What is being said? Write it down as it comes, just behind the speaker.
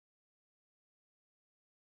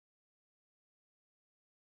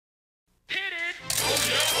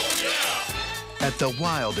At the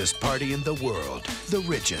wildest party in the world, the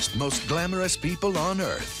richest, most glamorous people on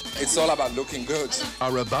earth It's all about looking good.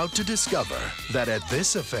 are about to discover that at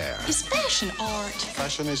this affair, Is fashion art?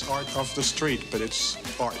 Fashion is art of the street, but it's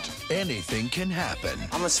art. anything can happen,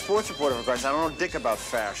 I'm a sports reporter, for Christ. I don't know dick about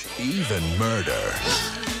fashion. even murder.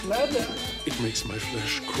 It makes my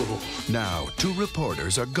flesh crawl. Now, two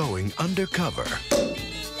reporters are going undercover.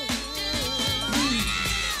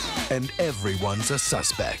 And everyone's a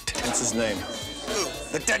suspect. What's his name?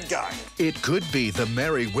 The dead guy. It could be the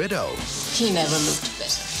merry widow. He never looked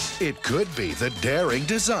better. It could be the daring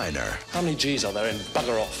designer. How many G's are there in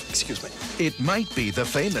bugger off? Excuse me. It might be the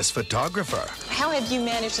famous photographer. How have you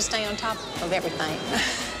managed to stay on top of everything?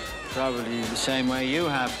 Probably the same way you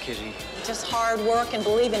have, Kitty. Just hard work and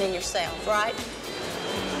believing in yourself, right?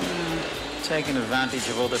 Taking advantage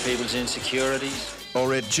of other people's insecurities.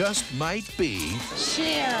 Or it just might be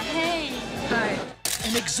Cher, hey. Hi.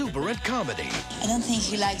 an exuberant comedy. I don't think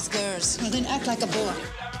he likes girls. Well, then act like a boy.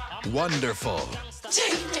 Wonderful.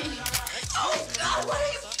 Take me. Oh, God, what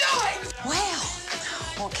are you doing? Well,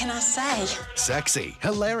 what can I say? Sexy.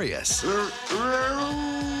 Hilarious.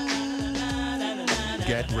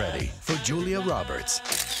 Get ready for Julia Roberts,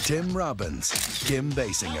 Tim Robbins, Kim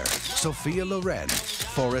Basinger, Sophia Loren,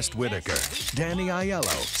 Forrest Whitaker, Danny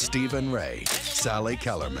Aiello, Stephen Ray, Sally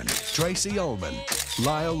Kellerman, Tracy Ullman,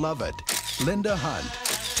 Lyle Lovett, Linda Hunt,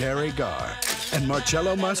 Terry Garr, and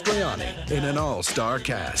Marcello Mastroianni in an all-star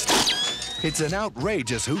cast. It's an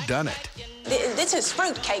outrageous whodunit. This is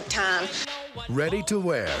fruitcake time. Ready to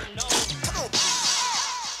wear,